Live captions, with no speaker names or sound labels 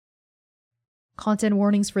Content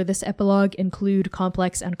warnings for this epilogue include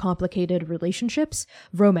complex and complicated relationships,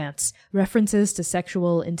 romance, references to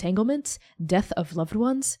sexual entanglements, death of loved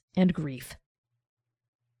ones, and grief.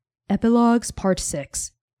 Epilogues Part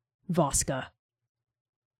 6. Voska.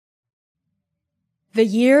 The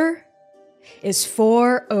year is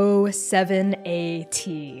 407 AT.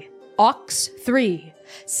 Ox 3,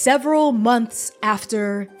 several months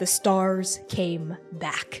after the stars came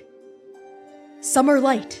back. Summer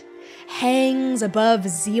light hangs above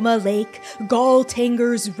Zima Lake,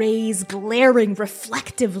 Galtanger's rays glaring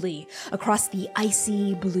reflectively across the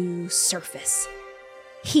icy blue surface.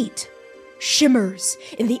 Heat shimmers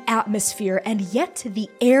in the atmosphere, and yet the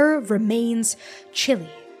air remains chilly.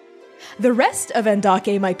 The rest of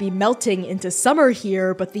Endake might be melting into summer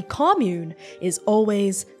here, but the commune is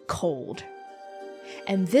always cold.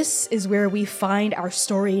 And this is where we find our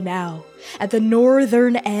story now, at the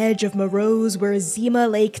northern edge of Morose, where Zima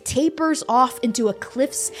Lake tapers off into a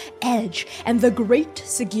cliff's edge, and the Great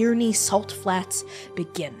Sigirni Salt Flats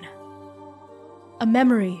begin. A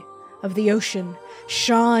memory of the ocean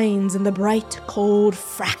shines in the bright, cold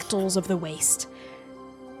fractals of the waste.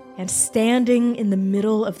 And standing in the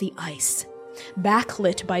middle of the ice,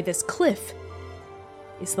 backlit by this cliff,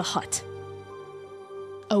 is the hut.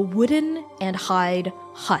 A wooden and hide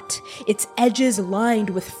hut, its edges lined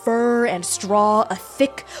with fur and straw, a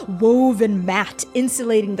thick, woven mat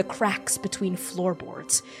insulating the cracks between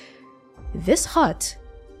floorboards. This hut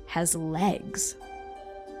has legs.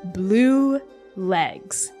 Blue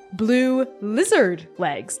legs. Blue lizard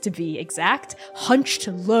legs, to be exact, hunched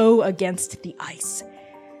low against the ice.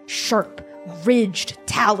 Sharp, ridged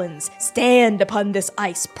talons stand upon this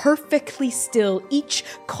ice, perfectly still, each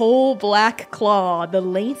coal-black claw the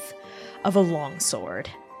length of a longsword.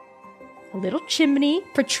 A little chimney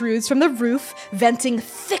protrudes from the roof, venting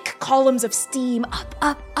thick columns of steam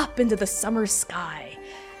up into the summer sky.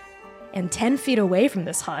 And 10 feet away from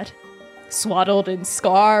this hut, swaddled in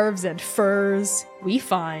scarves and furs, we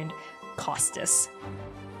find Costas.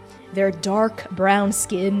 Their dark brown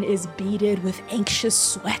skin is beaded with anxious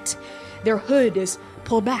sweat. Their hood is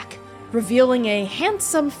pulled back, revealing a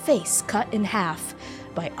handsome face cut in half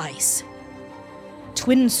by ice.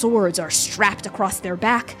 Twin swords are strapped across their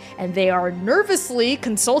back, and they are nervously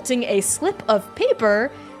consulting a slip of paper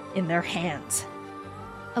in their hands.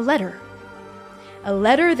 A letter. A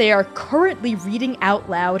letter they are currently reading out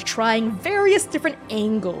loud, trying various different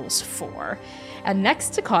angles for. And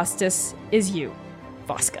next to Costas is you,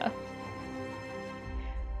 Voska.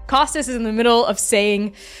 Costas is in the middle of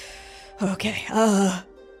saying, okay,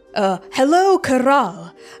 hello,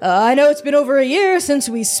 Karal. I know it's been over a year since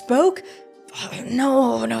we spoke.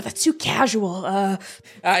 No, that's too casual.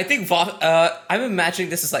 I think I'm imagining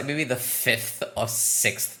this is like maybe the 5th or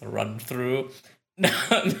 6th run through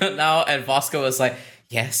now, and Voska was like,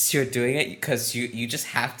 yes, you're doing it because you just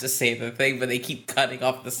have to say the thing, but they keep cutting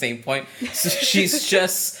off at the same point. So she's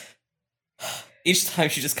just, each time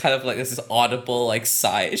she just kind of like this audible like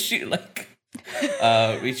sigh. She like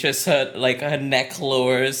reaches her neck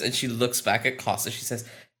lowers, and she looks back at Costas. She says,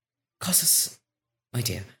 Costas, my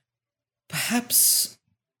dear, perhaps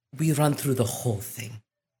we run through the whole thing.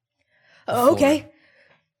 Okay.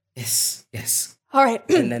 Yes. All right.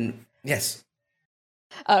 And then, yes.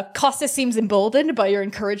 Costas seems emboldened by your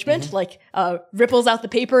encouragement, ripples out the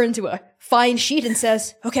paper into a fine sheet and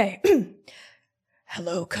says, okay,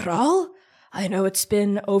 hello, Karal. I know it's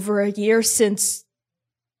been over a year since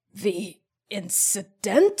the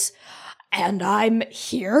incident, and I'm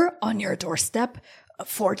here on your doorstep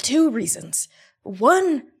for 2 reasons.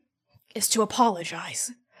 One is to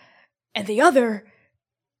apologize, and the other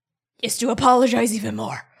is to apologize even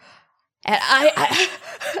more. And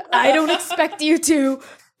I don't expect you to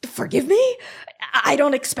forgive me. I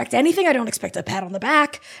don't expect anything. I don't expect a pat on the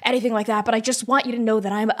back, anything like that. But I just want you to know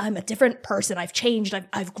that I'm a different person. I've changed.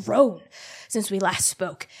 I've grown since we last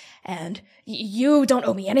spoke. And you don't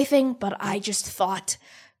owe me anything, but I just thought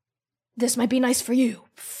this might be nice for you.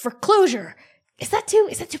 For closure. Is that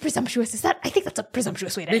too presumptuous? I think that's a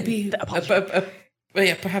presumptuous way to end the apology.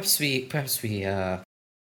 Yeah, perhaps we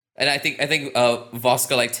and I think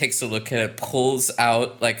Voska like takes a look at it, pulls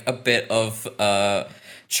out like a bit of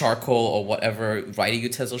charcoal or whatever writing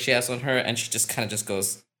utensil she has on her, and she just kind of just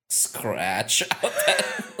goes scratch out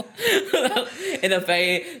that in a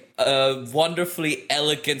very wonderfully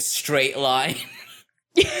elegant straight line.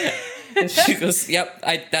 And she goes, "Yep,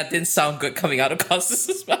 that didn't sound good coming out of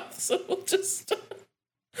Costas' mouth, so we'll just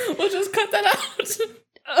cut that out."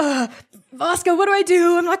 Voska, what do I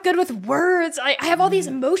do? I'm not good with words. I have all these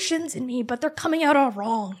emotions in me, but they're coming out all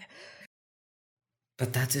wrong.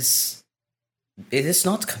 But that is It is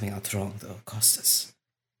not coming out wrong, though, Costas.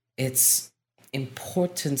 It's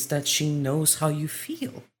important that she knows how you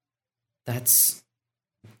feel. That's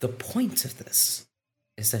the point of this,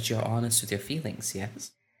 is that you're honest with your feelings,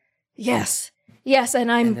 yes? Yes,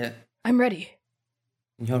 and I'm ready.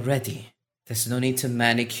 You're ready. There's no need to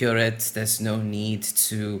manicure it. There's no need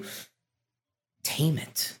to tame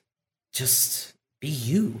it. Just be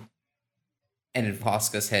you. And in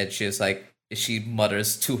Voska's head, she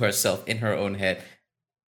mutters to herself in her own head,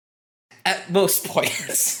 at most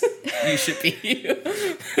points, you should be you.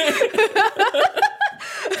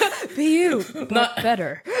 Be you, but not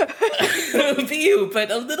better. Be you,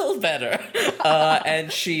 but a little better.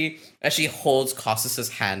 And she holds Costas's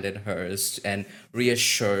hand in hers and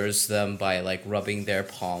reassures them by like rubbing their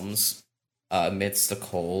palms amidst the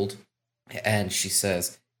cold. And she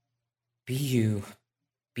says, be you,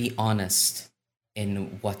 be honest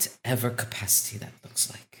in whatever capacity that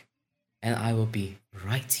looks like. And I will be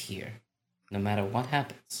right here, no matter what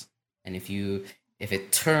happens. And if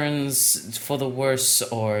it turns for the worse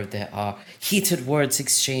or there are heated words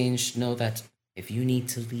exchanged, know that if you need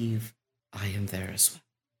to leave, I am there as well.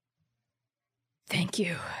 Thank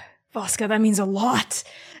you, Voska. That means a lot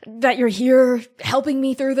that you're here helping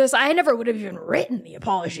me through this. I never would have even written the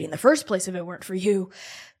apology in the first place if it weren't for you.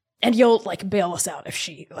 And you'll, like, bail us out if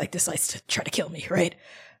she, like, decides to try to kill me, right?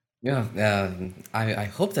 Yeah, I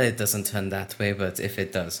hope that it doesn't turn that way, but if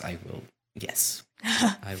it does, I will, yes.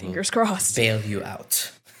 I Fingers crossed. Bail you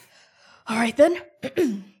out. All right, then.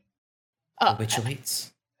 Which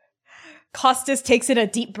awaits. Costas takes in a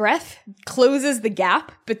deep breath, closes the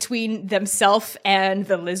gap between themselves and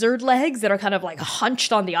the lizard legs that are kind of, like,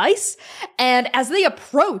 hunched on the ice. And as they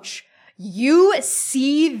approach, you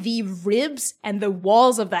see the ribs and the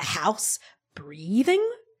walls of the house breathing.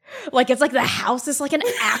 Like, it's like the house is like an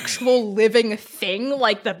actual living thing.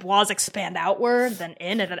 Like, the walls expand outward, then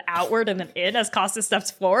in, and then outward, and then in as Costa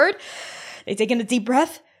steps forward. They take in a deep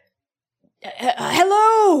breath.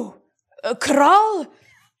 Hello! Kral?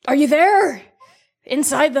 Are you there?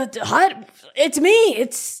 Inside the hut? It's me!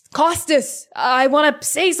 It's Costas. I want to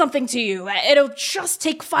say something to you. It'll just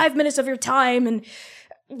take 5 minutes of your time, and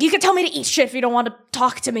you can tell me to eat shit if you don't want to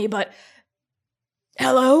talk to me, but...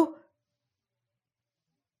 Hello?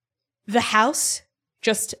 The house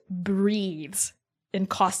just breathes in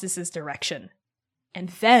Costas's direction, and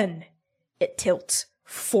then it tilts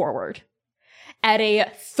forward. At a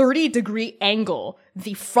 30-degree angle,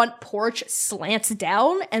 the front porch slants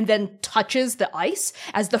down and then touches the ice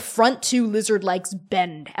as the front two lizard legs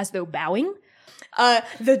bend as though bowing.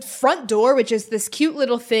 The front door, which is this cute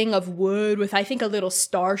little thing of wood with, I think, a little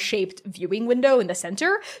star-shaped viewing window in the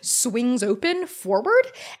center, swings open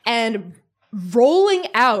forward, and rolling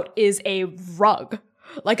out is a rug,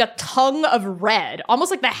 like a tongue of red,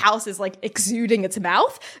 almost like the house is like exuding its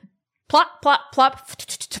mouth. Plop, plop, plop,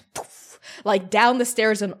 like down the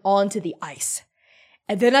stairs and onto the ice.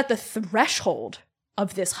 And then at the threshold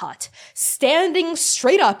of this hut, standing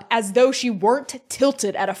straight up as though she weren't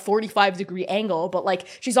tilted at a 45-degree angle, but like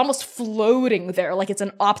she's almost floating there like it's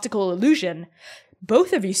an optical illusion,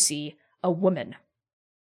 both of you see a woman.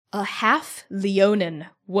 A half-Leonin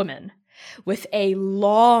woman with a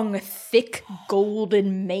long, thick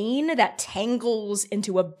golden mane that tangles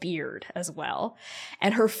into a beard as well.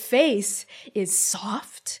 And her face is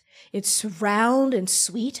soft. It's round and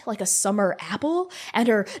sweet like a summer apple, and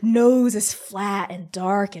her nose is flat and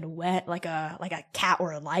dark and wet like a cat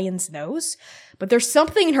or a lion's nose. But there's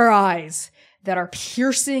something in her eyes that are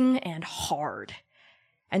piercing and hard.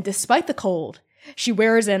 And despite the cold, she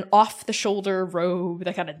wears an off-the-shoulder robe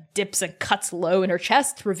that kind of dips and cuts low in her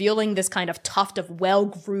chest, revealing this kind of tuft of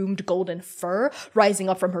well-groomed golden fur rising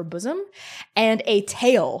up from her bosom, and a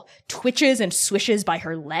tail twitches and swishes by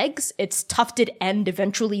her legs, its tufted end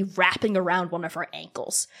eventually wrapping around one of her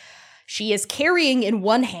ankles. She is carrying in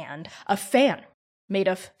one hand a fan made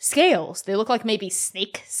of scales. They look like maybe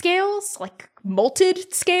snake scales, like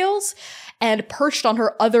molted scales, and perched on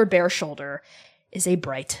her other bare shoulder is a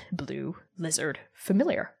bright blue lizard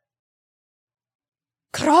familiar.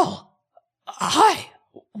 Kral! Hi!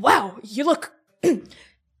 Wow, you look...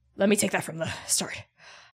 Let me take that from the start.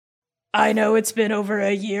 I know it's been over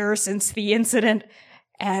a year since the incident,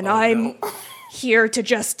 and I'm here to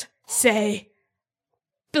just say,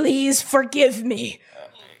 please forgive me.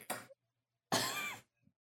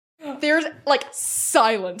 There's, like,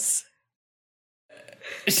 silence.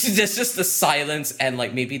 There's just the silence and,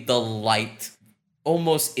 like, maybe the light,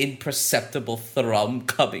 almost imperceptible thrum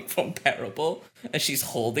coming from Parable, and she's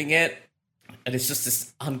holding it, and it's just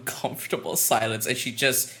this uncomfortable silence, and she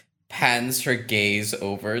just pans her gaze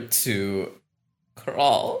over to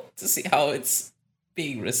Coral to see how it's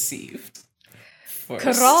being received. First.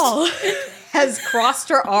 Coral has crossed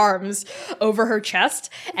her arms over her chest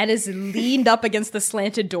and is leaned up against the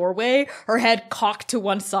slanted doorway, her head cocked to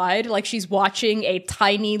one side like she's watching a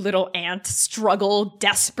tiny little ant struggle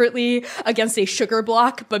desperately against a sugar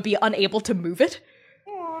block but be unable to move it.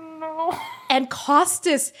 Oh no. And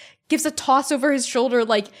Costas gives a toss over his shoulder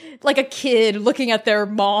like a kid looking at their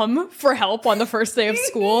mom for help on the first day of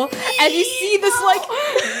school. And you see this like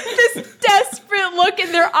this desperate look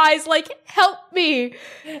in their eyes like, help me.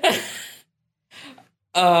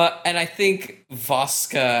 And I think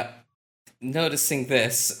Voska, noticing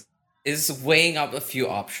this, is weighing up a few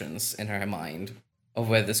options in her mind of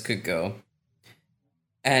where this could go.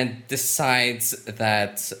 And decides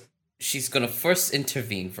that she's gonna first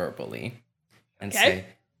intervene verbally and say,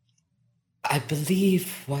 I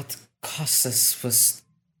believe what Costas was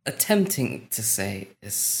attempting to say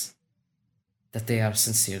is that they are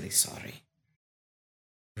sincerely sorry.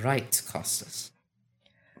 Right, Costas?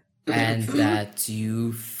 And that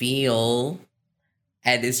you feel,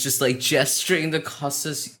 and it's just like gesturing to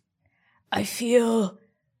Costas. I feel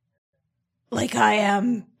like I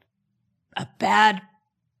am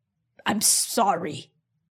I'm sorry.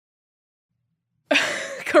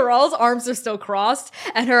 Coral's arms are still crossed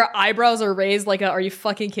and her eyebrows are raised like are you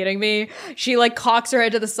fucking kidding me? She like cocks her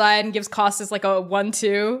head to the side and gives Costas like a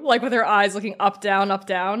 1-2, like with her eyes looking up, down, up,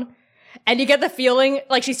 down. And you get the feeling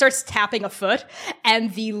like she starts tapping a foot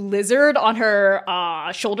and the lizard on her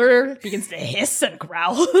shoulder begins to hiss and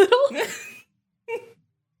growl a little.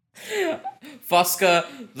 Voska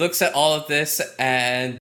looks at all of this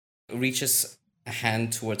and reaches a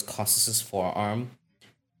hand towards Costas' forearm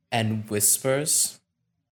and whispers,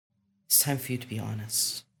 it's time for you to be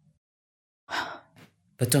honest.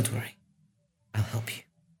 But don't worry, I'll help you.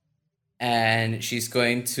 And she's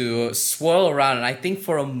going to swirl around, and I think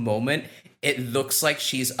for a moment, it looks like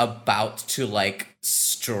she's about to, like,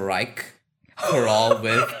 strike Coral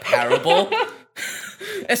with Parable.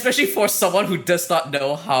 Especially for someone who does not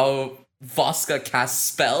know how Voska casts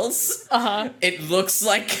spells. It looks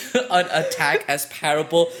like an attack as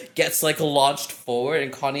Parable gets, like, launched forward.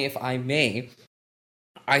 And Connie, if I may,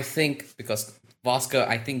 I think, because Voska,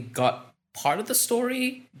 I think, got part of the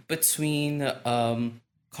story between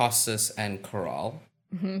Costas and Coral.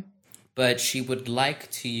 Mm-hmm. But she would like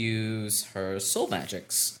to use her soul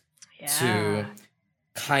magics to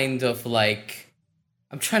kind of like,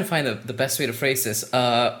 I'm trying to find the best way to phrase this,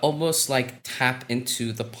 almost like tap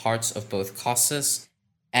into the parts of both Costas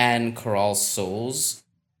and Coral's souls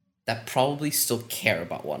that probably still care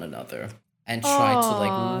about one another and try to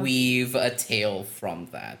like weave a tale from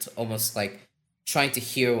that, almost like trying to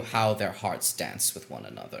hear how their hearts dance with one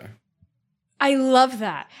another. I love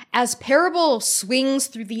that. As Parable swings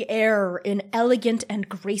through the air in elegant and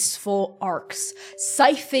graceful arcs,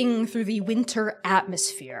 scything through the winter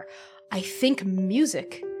atmosphere, I think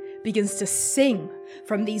music begins to sing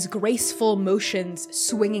from these graceful motions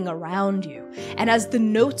swinging around you. And as the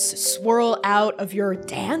notes swirl out of your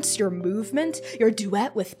dance, your movement, your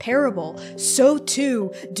duet with Parable, so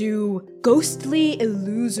too do ghostly,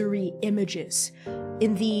 illusory images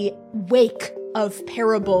in the wake of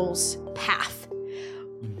Parable's path.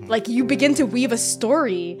 Like you begin to weave a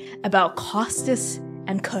story about Costas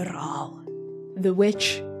and Coral, the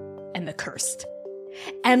witch and the cursed.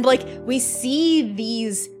 And like we see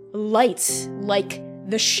these lights, like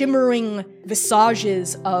the shimmering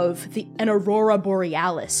visages of an aurora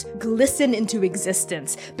borealis, glisten into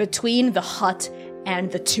existence between the hut and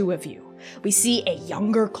the two of you. We see a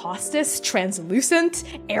younger Costas, translucent,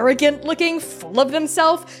 arrogant looking, full of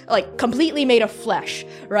themselves, like completely made of flesh,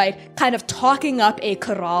 right? Kind of talking up a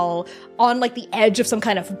Coral on like the edge of some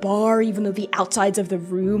kind of bar, even though the outsides of the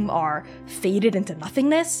room are faded into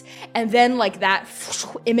nothingness. And then like that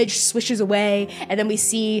image swishes away, and then we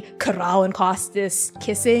see Coral and Costas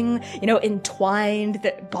kissing, you know, entwined,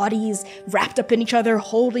 the bodies wrapped up in each other,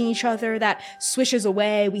 holding each other. That swishes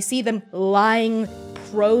away. We see them lying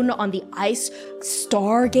prone on the ice,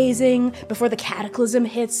 stargazing before the cataclysm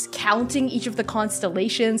hits, counting each of the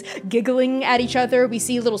constellations, giggling at each other. We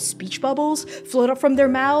see little speech bubbles float up from their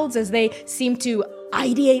mouths as they seem to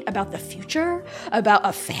ideate about the future, about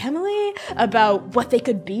a family, about what they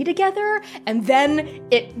could be together. And then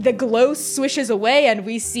the glow swishes away and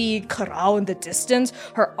we see Coral in the distance,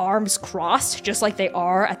 her arms crossed just like they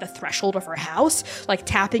are at the threshold of her house, like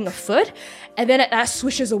tapping a foot. And then that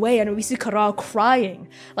swishes away and we see Coral crying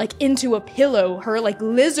like into a pillow, her like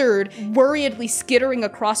lizard worriedly skittering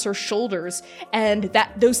across her shoulders. And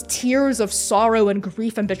those tears of sorrow and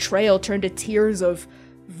grief and betrayal turn to tears of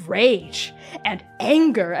rage and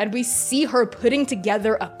anger, and we see her putting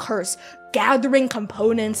together a curse, gathering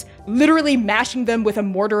components, literally mashing them with a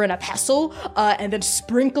mortar and a pestle, and then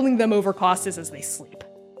sprinkling them over Costas as they sleep.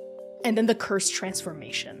 And then the curse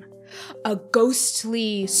transformation. A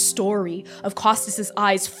ghostly story of Costas's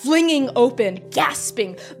eyes flinging open,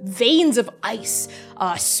 gasping, veins of ice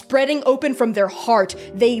spreading open from their heart.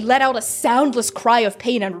 They let out a soundless cry of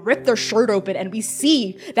pain and rip their shirt open, and we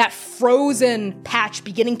see that frozen patch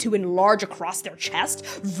beginning to enlarge across their chest,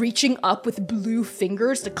 reaching up with blue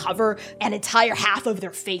fingers to cover an entire half of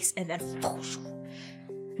their face, and then whoosh,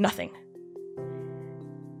 nothing.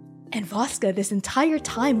 And Voska, this entire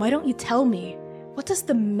time, why don't you tell me, what does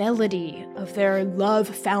the melody of their love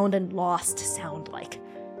found and lost sound like?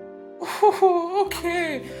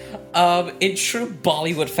 Okay. In true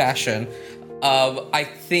Bollywood fashion, I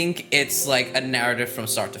think it's like a narrative from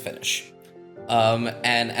start to finish.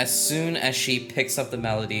 And as soon as she picks up the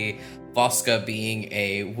melody, Voska, being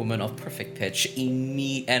a woman of perfect pitch,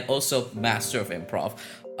 and also master of improv,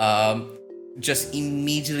 just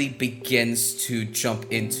immediately begins to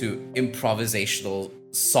jump into improvisational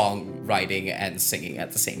songwriting and singing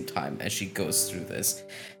at the same time as she goes through this.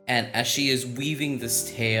 And as she is weaving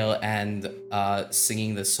this tale and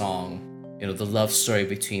singing the song, the love story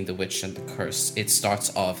between the witch and the curse, it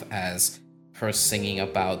starts off as her singing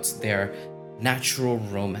about their natural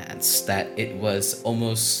romance, that it was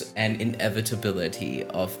almost an inevitability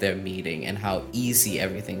of their meeting and how easy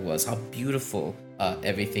everything was, how beautiful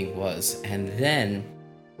everything was. And then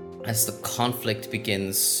as the conflict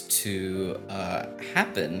begins to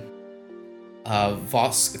happen,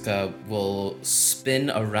 Voska will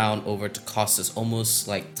spin around over to Costas, almost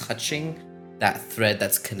like touching that thread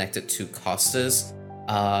that's connected to Costas,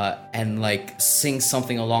 and like sing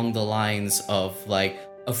something along the lines of like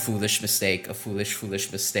a foolish mistake, of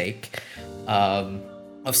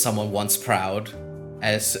someone once proud,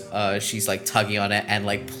 as she's like tugging on it and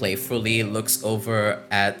like playfully looks over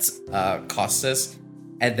at Costas,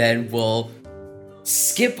 and then will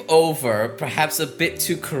skip over, perhaps a bit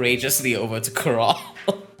too courageously, over to Karal,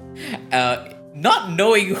 not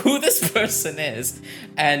knowing who this person is,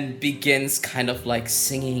 and begins kind of like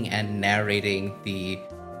singing and narrating the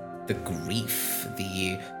grief,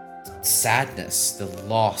 the sadness, the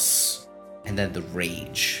loss, and then the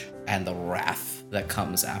rage and the wrath that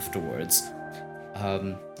comes afterwards.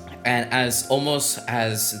 And as almost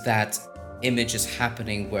as that image is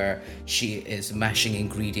happening where she is mashing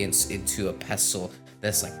ingredients into a pestle,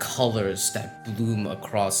 there's like colors that bloom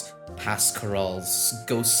across past Coral's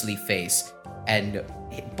ghostly face, and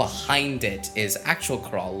behind it is actual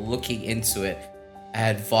Coral looking into it,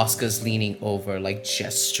 and Voska's leaning over, like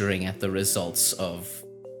gesturing at the results of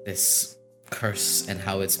this curse and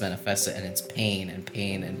how it's manifested, and it's pain and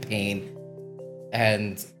pain and pain.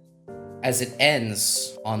 And as it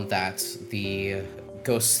ends on that, the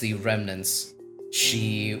ghostly remnants,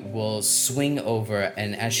 she will swing over,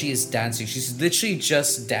 and as she is dancing, she's literally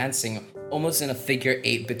just dancing almost in a figure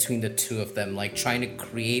 8 between the two of them, like trying to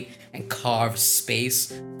create and carve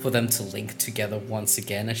space for them to link together once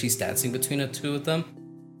again as she's dancing between the two of them.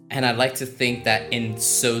 And I'd like to think that in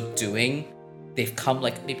so doing, they've come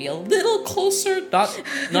like maybe a little closer,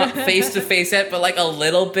 not face to face yet, but like a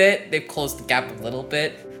little bit. They've closed the gap a little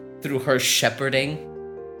bit through her shepherding.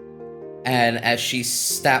 And as she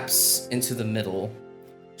steps into the middle,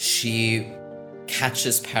 she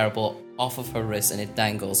catches Parable off of her wrist, and it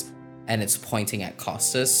dangles, and it's pointing at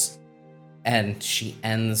Costas. And she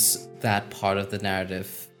ends that part of the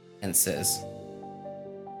narrative and says,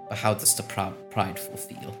 "But how does the prideful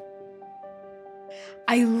feel?"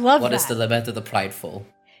 I love What that. is the lament of the prideful?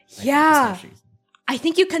 Yeah. I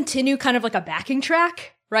think you continue kind of like a backing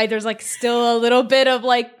track, right? There's like still a little bit of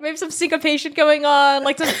like maybe some syncopation going on,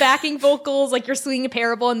 like some backing vocals, like you're singing a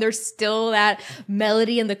Parable, and there's still that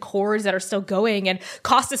melody and the chords that are still going. And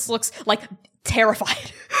Costas looks like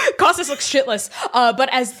terrified. Costas looks shitless. But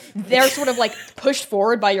as they're sort of like pushed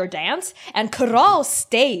forward by your dance, and Karal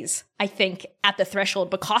stays, I think, at the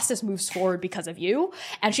threshold, but Costas moves forward because of you.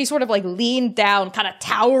 And she's sort of like leaned down, kind of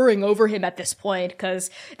towering over him at this point,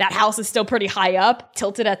 because that house is still pretty high up,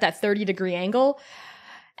 tilted at that 30-degree angle.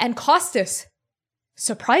 And Costas,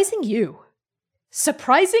 surprising you,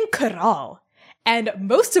 surprising Karal, and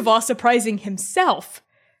most of all surprising himself,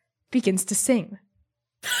 begins to sing.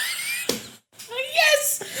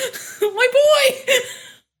 Yes! My boy!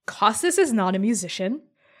 Costas is not a musician,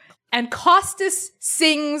 and Costas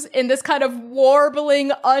sings in this kind of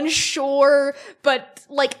warbling, unsure, but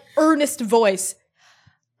like earnest voice.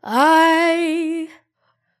 I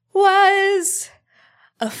was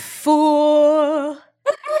a fool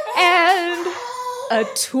and a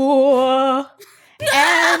tour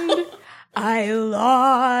and I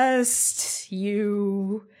lost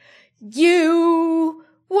you. You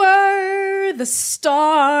were the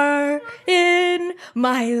star in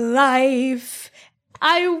my life.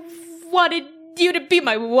 I wanted you to be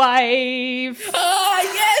my wife. Ah,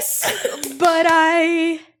 yes! But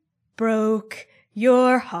I broke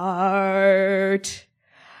your heart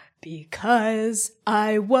because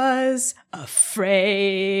I was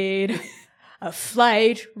afraid. A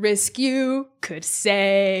flight risk, you could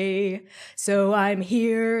say. So I'm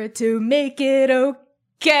here to make it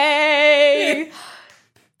okay.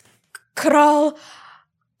 Kral,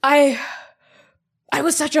 I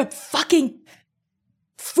was such a fucking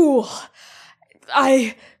fool.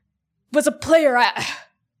 I was a player,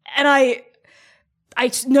 and I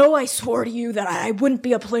know I swore to you that I wouldn't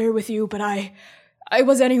be a player with you, but I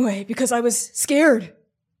was anyway, because I was scared.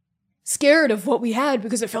 Scared of what we had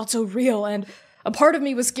because it felt so real, and a part of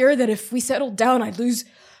me was scared that if we settled down, I'd lose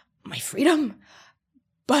my freedom.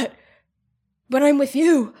 But when I'm with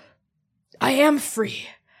you, I am free.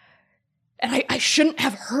 And I shouldn't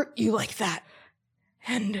have hurt you like that.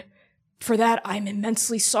 And for that, I'm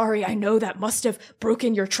immensely sorry. I know that must have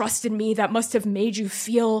broken your trust in me. That must have made you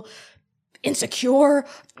feel insecure,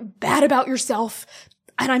 bad about yourself.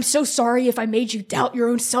 And I'm so sorry if I made you doubt your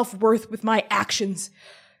own self-worth with my actions.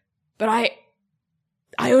 But I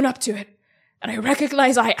own up to it. And I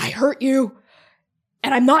recognize I hurt you.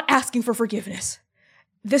 And I'm not asking for forgiveness.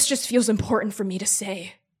 This just feels important for me to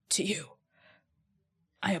say to you.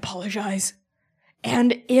 I apologize.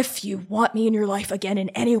 And if you want me in your life again in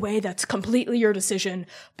any way, that's completely your decision.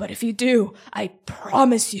 But if you do, I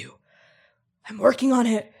promise you, I'm working on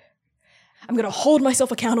it. I'm going to hold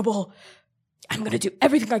myself accountable. I'm going to do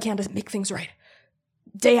everything I can to make things right.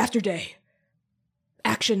 Day after day.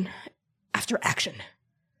 Action after action.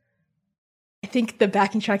 I think the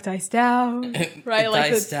backing track dies down, right? It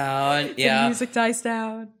like dies down, yeah. The music dies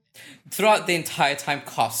down. Throughout the entire time,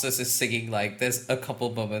 Costas is singing, like, there's a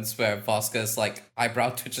couple moments where Voska's, like, eyebrow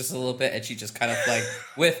twitches a little bit, and she just kind of, like,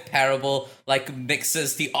 with Parable, like,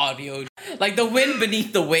 mixes the audio, like, the wind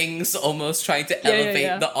beneath the wings, almost trying to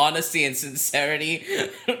elevate the honesty and sincerity,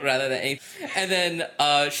 rather than anything. And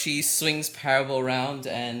then, she swings Parable around,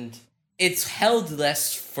 and it's held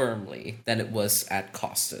less firmly than it was at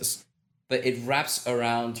Costas, but it wraps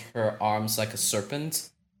around her arms like a serpent,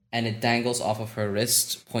 and it dangles off of her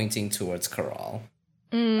wrist, pointing towards Karal.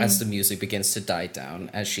 As the music begins to die down,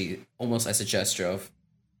 as she, almost as a gesture of,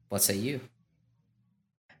 what say you?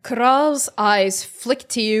 Karal's eyes flick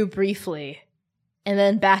to you briefly, and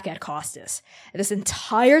then back at Costas. This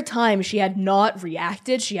entire time, she had not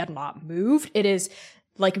reacted, she had not moved. It is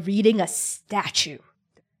like reading a statue.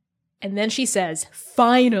 And then she says,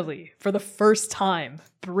 finally, for the first time,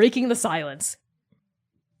 breaking the silence,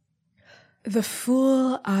 "The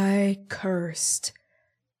fool I cursed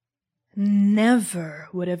never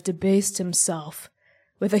would have debased himself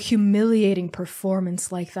with a humiliating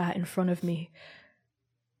performance like that in front of me.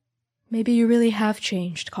 Maybe you really have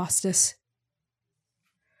changed, Costas."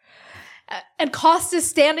 And Costas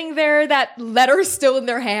standing there, that letter still in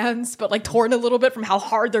their hands, but like torn a little bit from how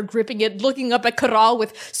hard they're gripping it, looking up at Karal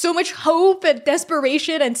with so much hope and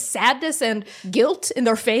desperation and sadness and guilt in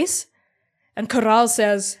their face. And Karal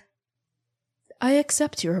says, "I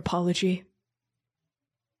accept your apology."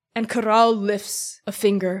 And Karal lifts a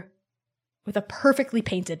finger with a perfectly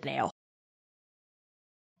painted nail.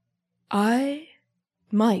 "I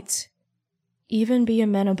might even be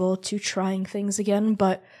amenable to trying things again,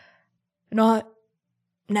 but not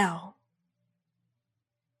now.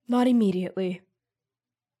 Not immediately.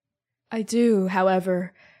 I do,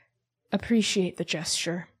 however, appreciate the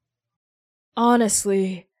gesture.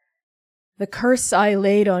 Honestly, the curse I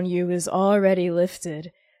laid on you is already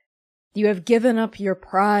lifted. You have given up your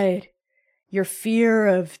pride, your fear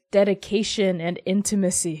of dedication and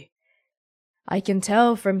intimacy. I can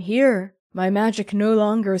tell from here my magic no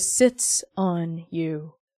longer sits on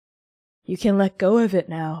you. You can let go of it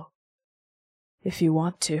now, if you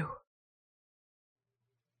want to."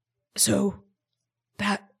 So,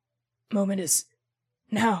 that moment is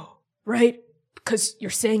now, right? Because you're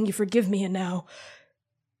saying you forgive me, and now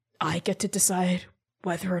I get to decide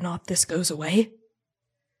whether or not this goes away?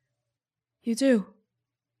 You do.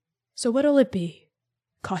 So what'll it be,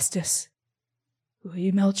 Costas? Will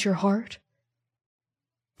you melt your heart?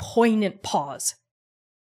 Poignant pause.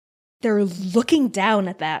 They're looking down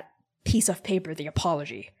at that piece of paper, the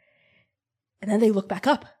apology. And then they look back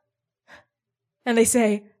up. And they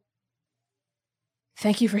say,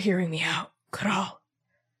 "Thank you for hearing me out, Karal.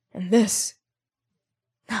 And this..."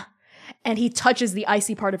 And he touches the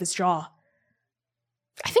icy part of his jaw.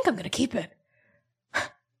 I think I'm gonna keep it.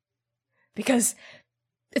 Because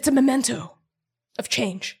it's a memento of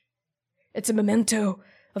change. It's a memento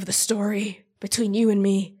of the story between you and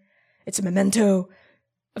me. It's a memento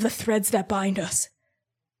of the threads that bind us.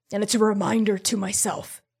 And it's a reminder to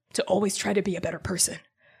myself to always try to be a better person.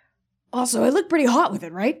 Also, I look pretty hot with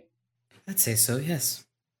it, right? I'd say so, yes.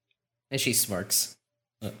 And she smirks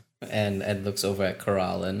and looks over at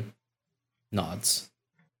Corral and nods.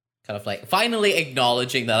 Kind of like finally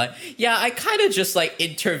acknowledging that I kind of just like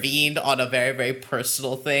intervened on a very, very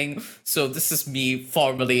personal thing. So this is me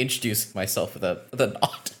formally introducing myself with a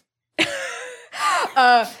nod.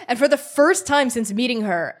 And for the first time since meeting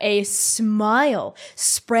her, a smile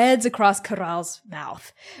spreads across Corral's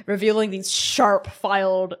mouth, revealing these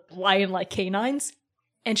sharp-filed lion-like canines.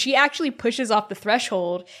 And she actually pushes off the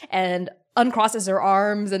threshold and uncrosses her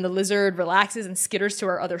arms, and the lizard relaxes and skitters to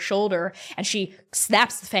her other shoulder, and she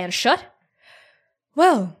snaps the fan shut.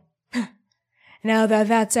 Well, now that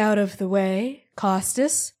that's out of the way,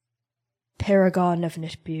 Costas, Paragon of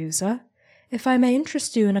Nitbusa, if I may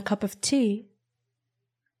interest you in a cup of tea.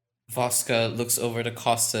 Voska looks over to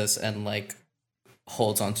Costas and like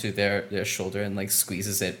holds onto their shoulder and like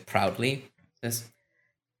squeezes it proudly. Says,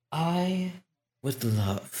 I would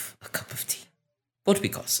love a cup of tea. Would we,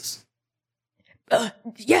 Costas?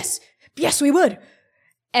 Yes, we would.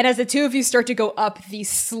 And as the two of you start to go up these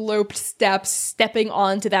sloped steps, stepping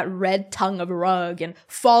onto that red tongue of rug and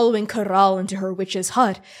following Corral into her witch's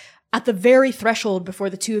hut, at the very threshold before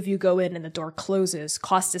the two of you go in and the door closes,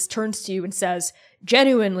 Costas turns to you and says,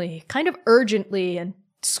 genuinely, kind of urgently and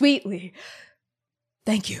sweetly,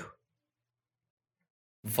 thank you.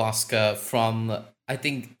 Voska I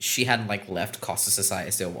think she hadn't like left Costas' side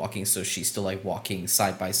as they were walking, so she's still like walking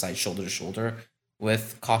side by side, shoulder to shoulder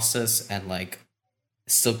with Costas and like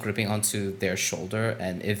still gripping onto their shoulder,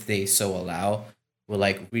 and if they so allow, will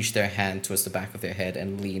like reach their hand towards the back of their head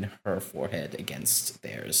and lean her forehead against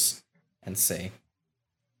theirs and say,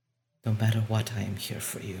 no matter what, I am here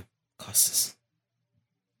for you, Costas.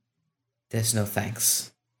 There's no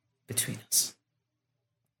thanks between us.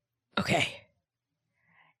 Okay.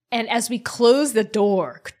 And as we close the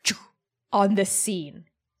door on this scene,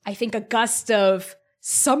 I think a gust of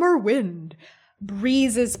summer wind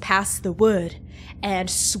breezes past the wood and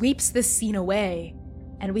sweeps this scene away.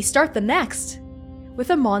 And we start the next with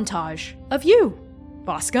a montage of you,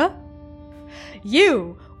 Voska.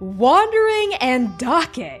 You wandering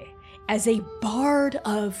Andake as a bard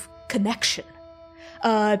of connection.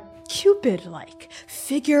 Cupid-like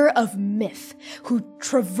figure of myth who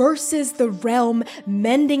traverses the realm,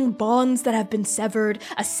 mending bonds that have been severed,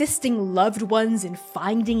 assisting loved ones in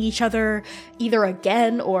finding each other, either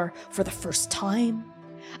again or for the first time.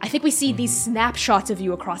 I think we see these snapshots of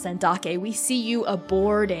you across Andake. We see you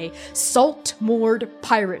aboard a salt-moored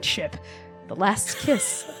pirate ship, The Last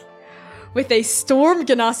Kiss, with a Storm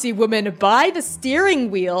Ganassi woman by the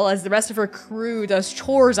steering wheel as the rest of her crew does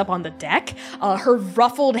chores up on the deck, her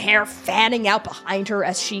ruffled hair fanning out behind her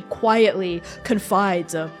as she quietly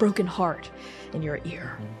confides a broken heart in your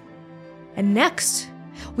ear. And next,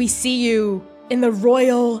 we see you in the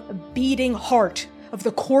royal beating heart of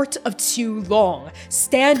the court of Tulong,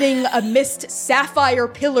 standing amidst sapphire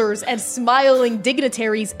pillars and smiling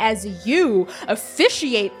dignitaries as you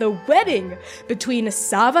officiate the wedding between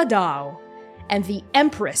Savadao and the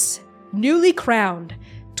Empress, newly crowned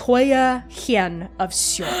Toya Hien of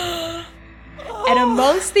Sion. And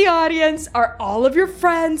amongst the audience are all of your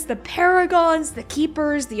friends, the paragons, the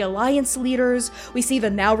keepers, the alliance leaders. We see the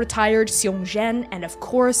now retired Xiongzhen and, of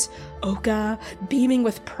course, Oka beaming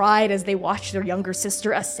with pride as they watch their younger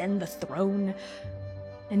sister ascend the throne.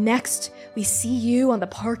 And next, we see you on the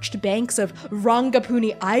parched banks of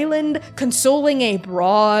Rangapuni Island, consoling a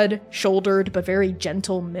broad-shouldered but very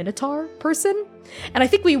gentle Minotaur person. And I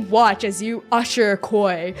think we watch as you usher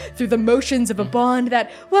Koi through the motions of a bond that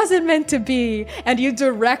wasn't meant to be, and you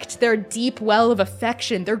direct their deep well of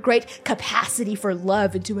affection, their great capacity for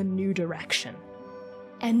love into a new direction.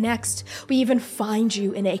 And next, we even find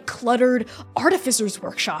you in a cluttered artificer's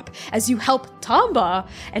workshop as you help Tamba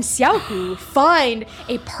and Xiaohu find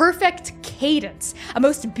a perfect cadence, a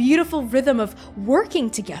most beautiful rhythm of working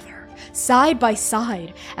together, side by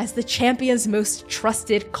side, as the champion's most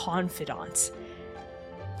trusted confidants.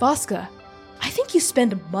 Voska, I think you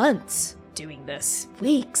spend months doing this.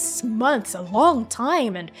 Weeks, months, a long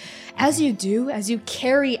time. And as you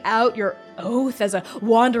carry out your oath as a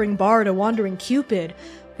wandering bard, a wandering cupid,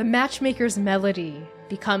 the matchmaker's melody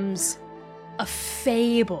becomes a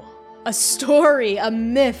fable, a story, a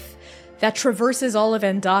myth that traverses all of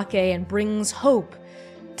Andake and brings hope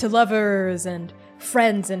to lovers and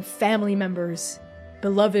friends and family members.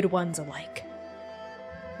 beloved ones alike.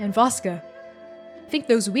 And Voska, I think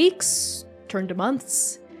those weeks turn to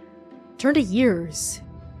months, turn to years,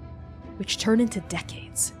 which turn into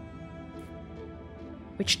decades,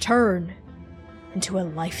 which turn into a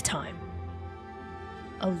lifetime.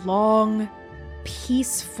 A long,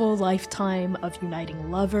 peaceful lifetime of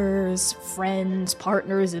uniting lovers, friends,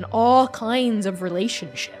 partners, and all kinds of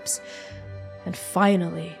relationships. And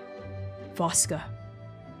finally, Voska,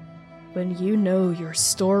 when you know your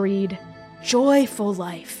storied, joyful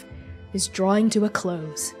life is drawing to a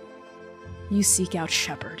close, you seek out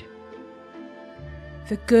Shepard.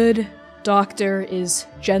 The good doctor is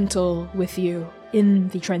gentle with you in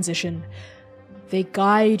the transition. They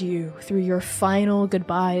guide you through your final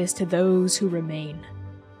goodbyes to those who remain.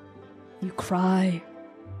 You cry,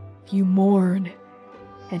 you mourn,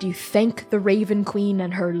 and you thank the Raven Queen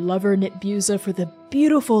and her lover Nitbuza for the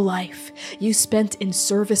beautiful life you spent in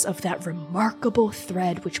service of that remarkable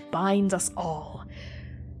thread which binds us all,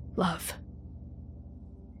 love.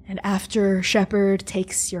 And after Shepard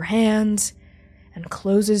takes your hand and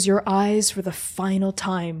closes your eyes for the final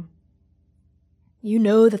time, you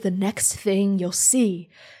know that the next thing you'll see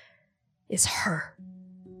is her,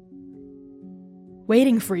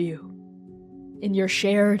 waiting for you in your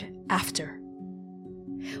shared after,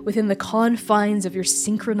 within the confines of your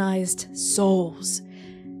synchronized souls.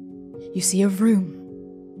 You see a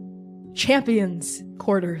room, champions'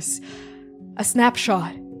 quarters, a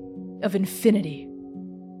snapshot of infinity.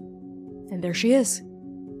 And there she is,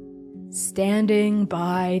 standing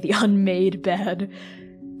by the unmade bed,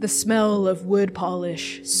 the smell of wood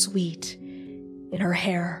polish sweet in her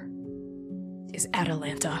hair, is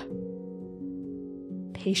Atalanta.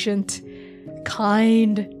 Patient,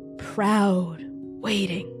 kind, proud,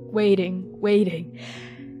 waiting.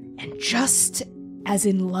 And just as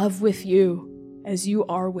in love with you as you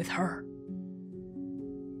are with her.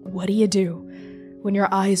 What do you do when your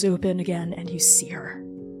eyes open again and you see her?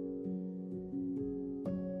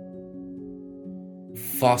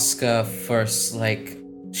 Voska first,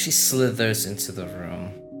 she slithers into the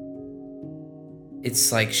room.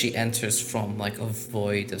 It's like she enters from, a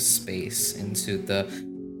void of space into the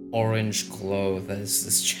orange glow that is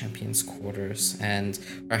this champion's quarters, and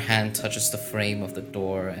her hand touches the frame of the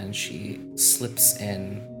door, and she slips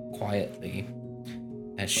in quietly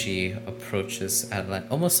as she approaches Adeline,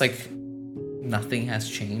 almost like nothing has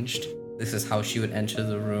changed. This is how she would enter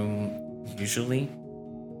the room usually.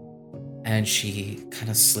 And she kind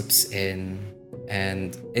of slips in,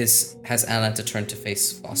 and has Atalanta turned to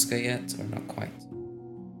face Voska yet, or not quite?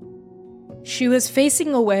 She was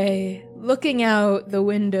facing away, looking out the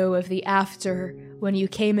window of the after when you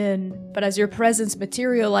came in, but as your presence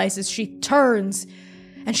materializes, she turns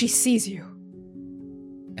and she sees you.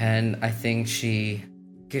 And I think she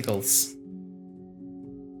giggles,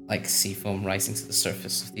 like sea foam rising to the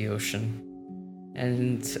surface of the ocean,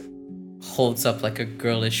 and holds up a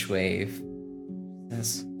girlish wave.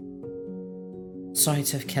 Says, "Sorry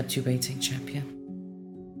to have kept you waiting, champion."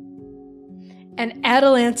 And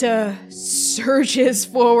Atalanta surges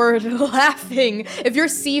forward, laughing. If you're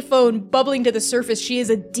sea foam bubbling to the surface, she is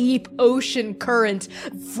a deep ocean current,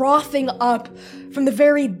 frothing up from the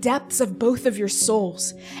very depths of both of your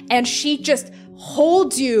souls. And she just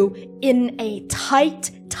holds you in a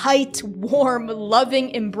tight, warm, loving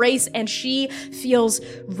embrace, and she feels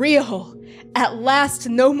real. At last,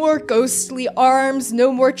 no more ghostly arms,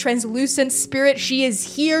 no more translucent spirit. She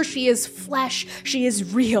is here, she is flesh, she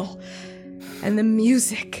is real. And the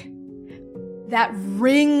music that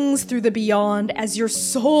rings through the beyond as your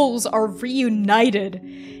souls are reunited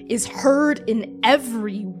is heard in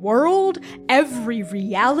every world, every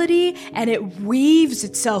reality, and it weaves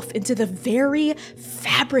itself into the very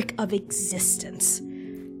fabric of existence.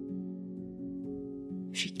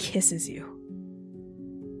 She kisses you.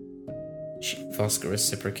 Voska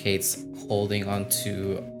reciprocates, holding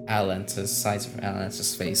onto Atalanta's sides of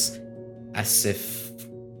Atalanta's face, as if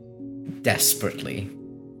desperately,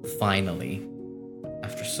 finally,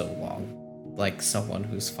 after so long, like someone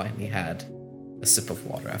who's finally had a sip of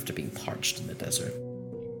water after being parched in the desert.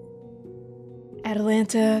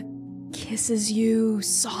 Atalanta kisses you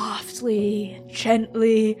softly,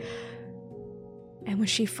 gently, and when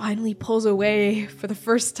she finally pulls away for the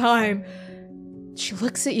first time, she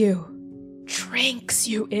looks at you, drinks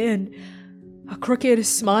you in, a crooked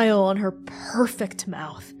smile on her perfect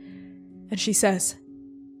mouth, and she says,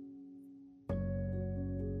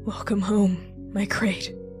 "Welcome home, my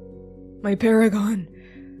crate, my paragon,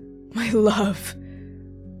 my love,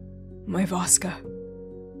 my Voska."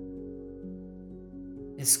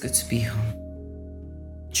 It's good to be home,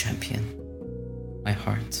 champion. My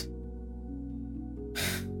heart.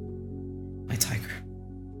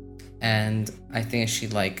 And I think she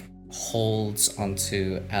like holds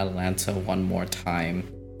onto Atalanta one more time.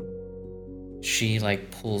 She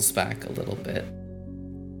like pulls back a little bit.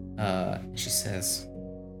 She says,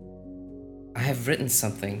 I have written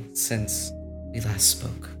something since we last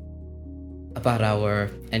spoke about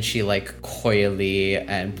and she like coyly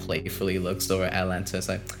and playfully looks over at Atalanta. It's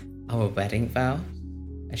like, our wedding vow?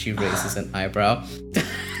 And she raises an eyebrow.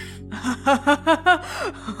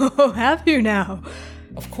 Oh, have you now?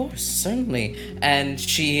 Of course, certainly. And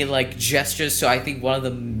she like gestures to I think one of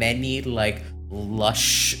the many like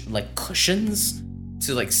lush like cushions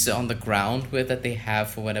to like sit on the ground with that they have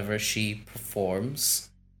for whenever she performs.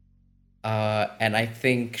 And I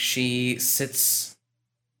think she sits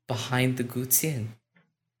behind the gutian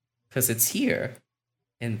because it's here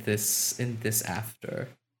in this after.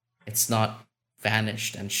 It's not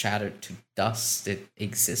vanished and shattered to dust. It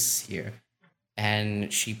exists here.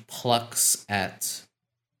 And she plucks at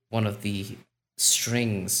one of the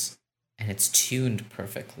strings and it's tuned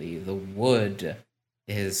perfectly. The wood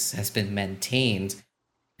has been maintained,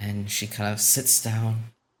 and she kind of sits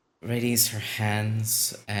down, readies her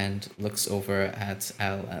hands, and looks over at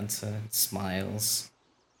Atalanta and smiles.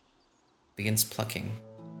 Begins plucking.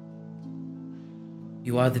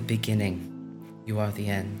 You are the beginning. You are the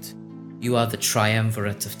end. You are the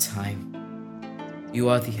triumvirate of time. You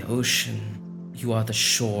are the ocean. You are the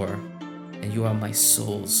shore. And you are my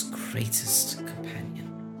soul's greatest companion.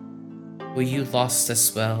 Were you lost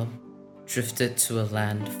as well, drifted to a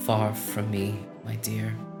land far from me, my dear?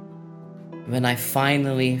 When I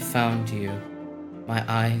finally found you, my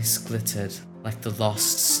eyes glittered like the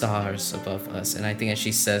lost stars above us. And I think as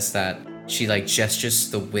she says that, she like gestures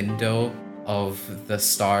to the window of the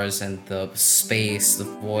stars and the space, the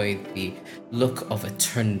void, the look of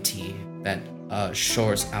eternity that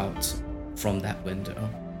shores out from that window.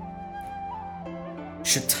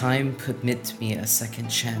 Should time permit me a second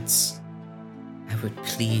chance, I would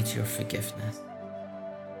plead your forgiveness.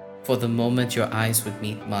 For the moment your eyes would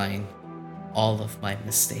meet mine, all of my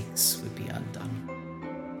mistakes would be undone.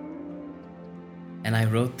 And I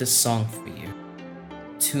wrote this song for you,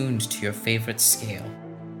 tuned to your favorite scale.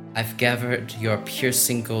 I've gathered your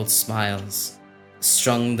piercing gold smiles,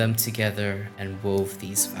 strung them together and wove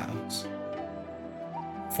these vows.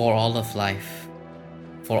 For all of life,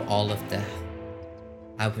 for all of death,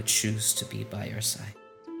 I would choose to be by your side.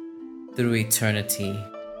 Through eternity,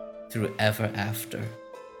 through ever after,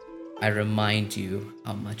 I remind you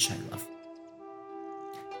how much I love you.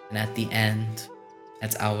 And at the end,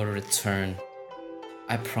 at our return,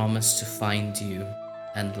 I promise to find you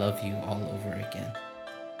and love you all over again.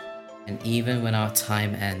 And even when our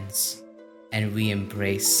time ends and we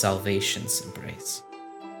embrace salvation's embrace,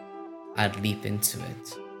 I'd leap into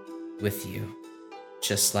it with you,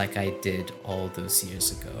 just like I did all those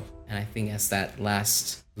years ago. And I think as that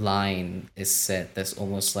last line is said, there's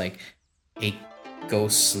almost like a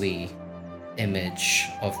ghostly image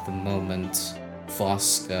of the moment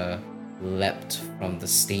Voska leapt from the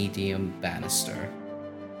stadium banister,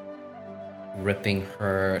 ripping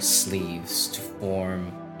her sleeves to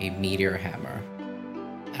form a meteor hammer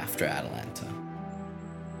after Atalanta.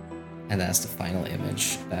 And that's the final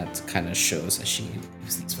image that kind of shows as she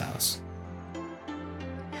leaves these vows.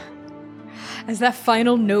 As that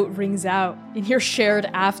final note rings out in your shared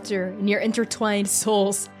after, in your intertwined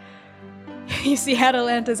souls, you see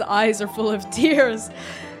Atalanta's eyes are full of tears.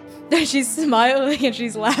 And she's smiling and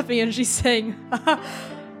she's laughing and she's saying,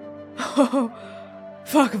 oh,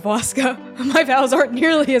 fuck Voska, my vows aren't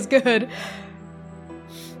nearly as good.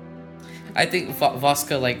 I think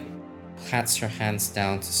Voska like pats her hands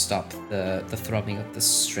down to stop the thrumming of the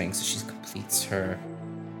strings so she completes her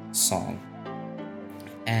song.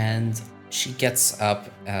 And she gets up,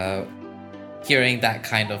 hearing that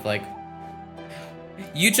kind of like,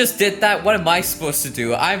 you just did that, what am I supposed to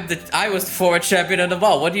do? I was the former champion of the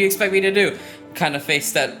ball, what do you expect me to do? Kind of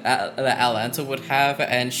face that Atalanta would have,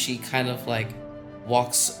 and she kind of like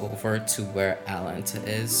walks over to where Atalanta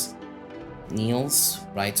is, kneels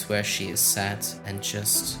right where she is sat, and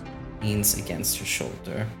just leans against her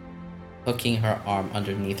shoulder, hooking her arm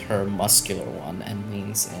underneath her muscular one, and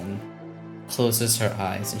leans in, closes her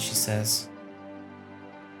eyes, and she says,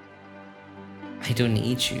 I don't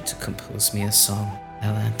need you to compose me a song,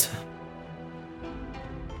 Atalanta.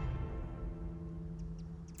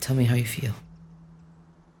 Tell me how you feel.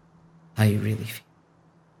 How you really feel.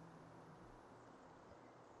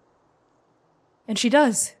 And she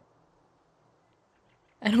does.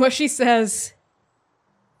 And what she says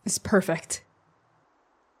is perfect.